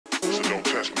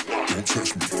Don't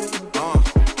test me.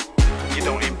 You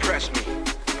don't impress me,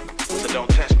 so don't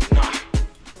test me, nah.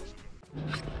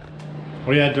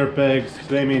 Well, yeah, dirtbags.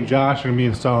 Today, me and Josh are gonna be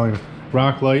installing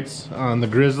rock lights on the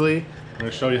Grizzly. I'm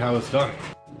gonna show you how it's done.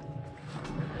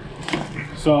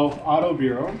 So, Auto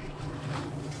Buero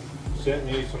sent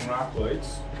me some rock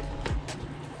lights,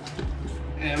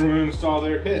 and we're gonna install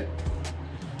their kit.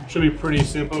 Should be pretty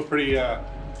simple, pretty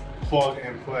plug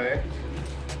and play.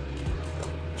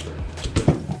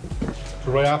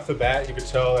 So right off the bat, you can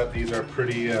tell that these are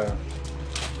pretty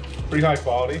high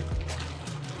quality.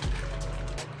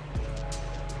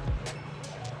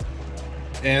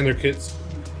 And their kit's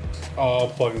all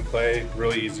plug and play,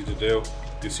 really easy to do.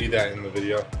 You see that in the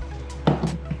video.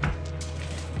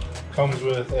 Comes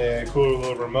with a cool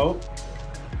little remote,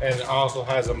 and it also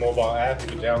has a mobile app you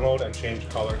can download and change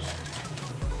colors.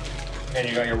 And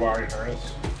you got your wiring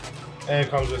harness. And it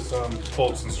comes with some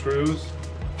bolts and screws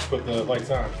to put the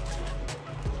lights on.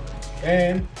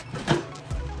 And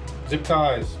zip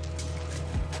ties.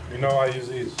 You know I use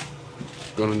these.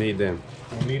 Gonna need them.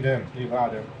 We'll need them. Need a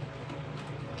lot of them.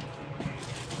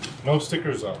 No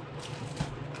stickers though.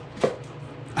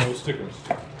 No stickers.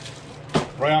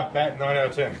 Right off bat, 9 out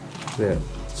of 10. Yeah.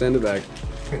 Send it back.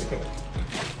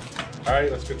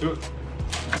 Alright, let's get to it.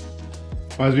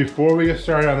 As before we get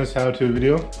started on this how-to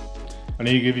video, I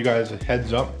need to give you guys a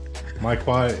heads up. My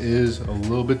quad is a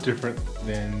little bit different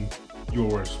than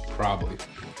yours, probably.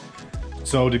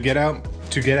 So to get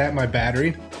at my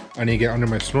battery, I need to get under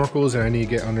my snorkels and I need to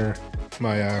get under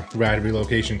my rad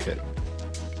relocation kit.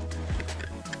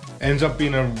 Ends up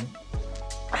being a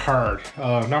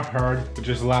not hard, but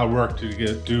just a lot of work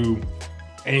to do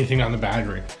anything on the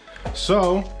battery.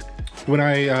 So when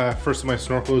I first did my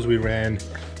snorkels, we ran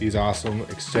these awesome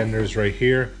extenders right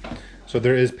here. So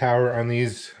there is power on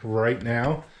these right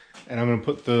now, and I'm gonna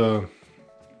put the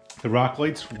rock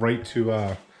lights right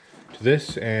to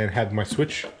this and have my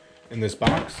switch in this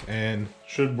box, and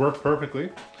should work perfectly.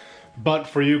 But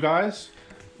for you guys,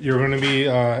 you're going to be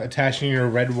attaching your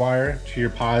red wire to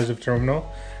your positive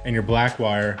terminal and your black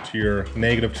wire to your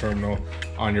negative terminal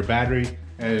on your battery,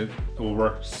 and it will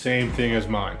work same thing as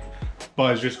mine.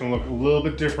 But it's just going to look a little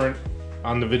bit different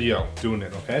on the video doing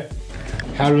it, okay?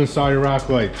 How to install your rock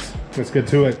lights. Let's get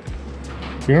to it.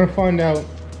 You're going to find out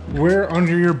where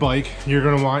under your bike you're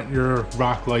going to want your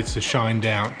rock lights to shine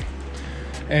down.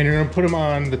 And you're going to put them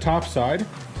on the top side,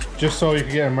 just so you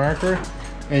can get a marker.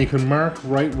 And you can mark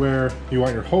right where you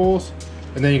want your holes,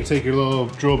 and then you can take your little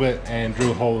drill bit and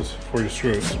drill holes for your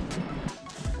screws.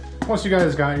 Once you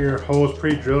guys got your holes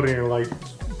pre-drilled and your lights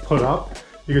put up,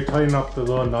 you can tighten up the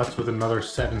little nuts with another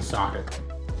 7 socket.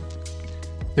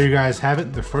 There you guys have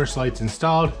it, the first light's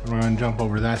installed. We're gonna jump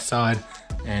over that side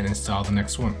and install the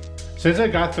next one. Since I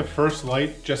got the first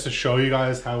light, just to show you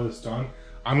guys how it's done,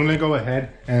 I'm gonna go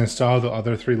ahead and install the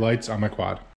other 3 lights on my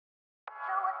quad.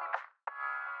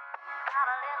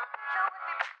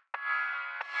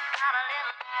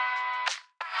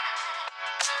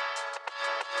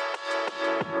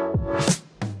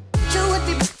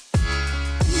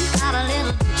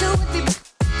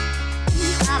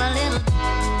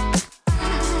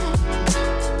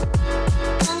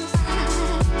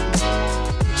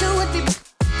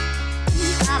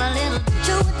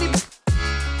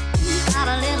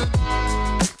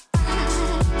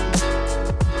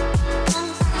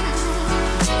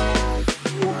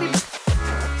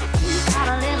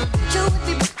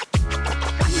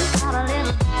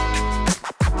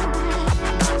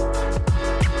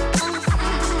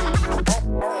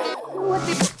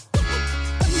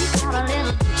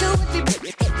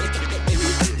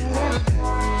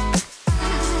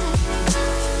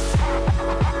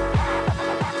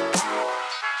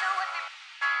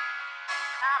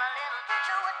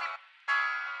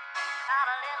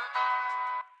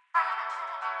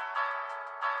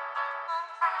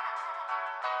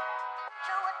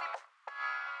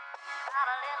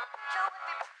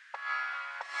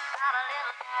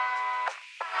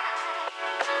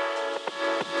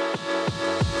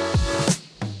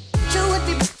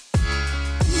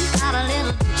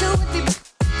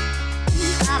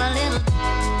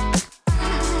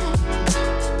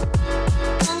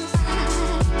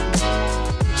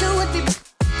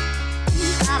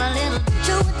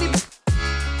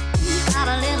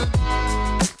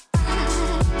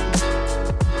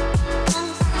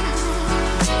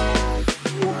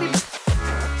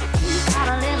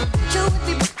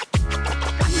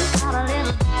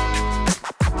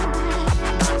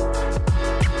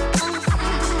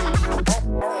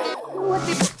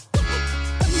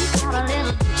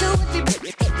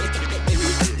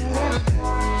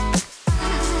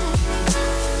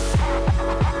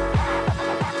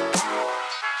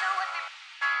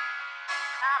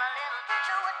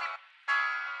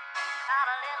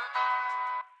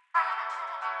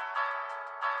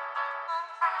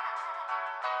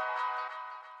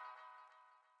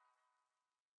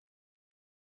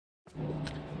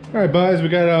 Alright guys, we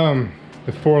got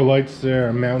the 4 lights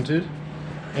there mounted,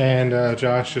 and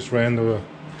Josh just ran the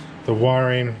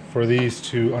wiring for these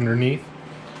 2 underneath.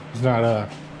 It's not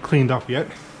cleaned up yet,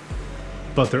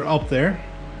 but they're up there.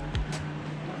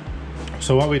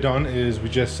 So what we've done is we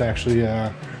just actually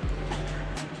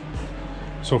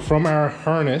so from our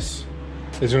harness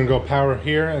is going to go power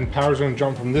here, and power is going to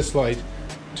jump from this light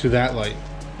to that light.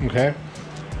 Okay,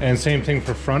 and same thing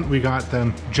for front, we got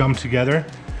them jumped together,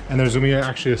 and there's going to be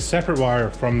actually a separate wire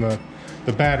from the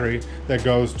battery that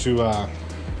goes to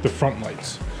the front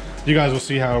lights. You guys will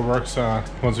see how it works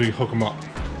once we hook them up.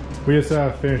 We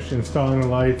just finished installing the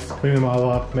lights, clean them all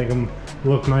up, make them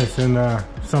look nice and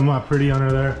somewhat pretty under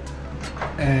there,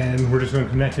 and we're just going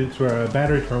to connect it to our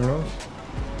battery terminals.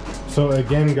 So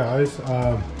again guys,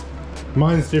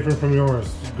 mine's different from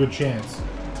yours, good chance.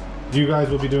 You guys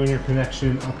will be doing your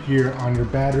connection up here on your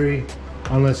battery,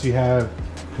 unless you have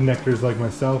connectors like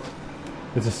myself.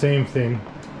 It's the same thing.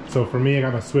 So for me, I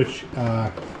got my switch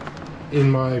in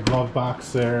my glove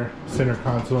box there, center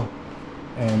console,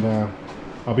 and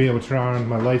I'll be able to turn on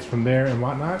my lights from there and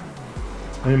whatnot.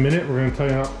 In a minute, we're going to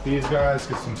tighten up these guys,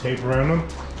 get some tape around them,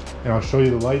 and I'll show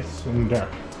you the lights in the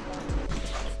dark.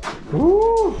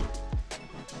 Woo!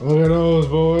 Look at those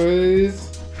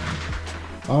boys.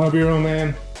 Auto Buero,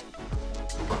 man.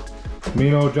 Me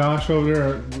and old Josh over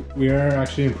there, we are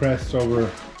actually impressed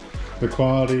over the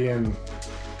quality and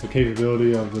the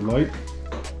capability of the light.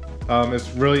 It's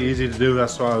really easy to do,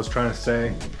 that's what I was trying to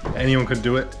say. Anyone could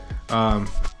do it.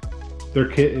 Their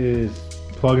kit is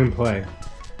plug and play.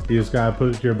 You just gotta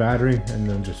put it to your battery and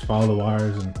then just follow the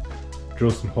wires and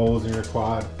drill some holes in your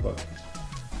quad. But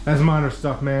that's minor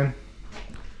stuff, man.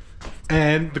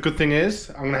 And the good thing is,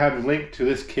 I'm gonna have a link to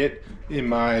this kit in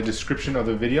my description of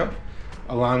the video,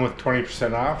 along with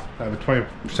 20% off. I have a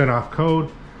 20% off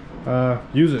code.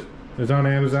 Use it. It's on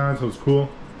Amazon, so it's cool.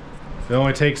 It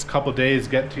only takes a couple days to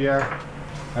get to you. I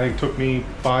think it took me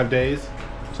 5 days,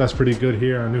 so that's pretty good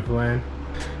here on Newfoundland.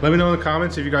 Let me know in the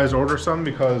comments if you guys order some,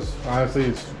 because honestly,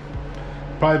 it's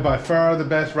probably by far the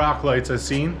best rock lights I've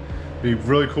seen. It'd be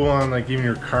really cool on like even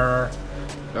your car,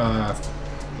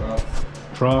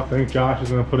 truck. I think Josh is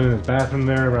gonna put in his bathroom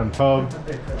there around the tub.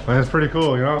 And that's pretty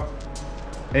cool, you know?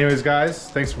 Anyways guys,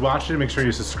 thanks for watching. Make sure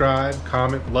you subscribe,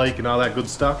 comment, like, and all that good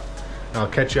stuff. And I'll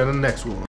catch you on the next one.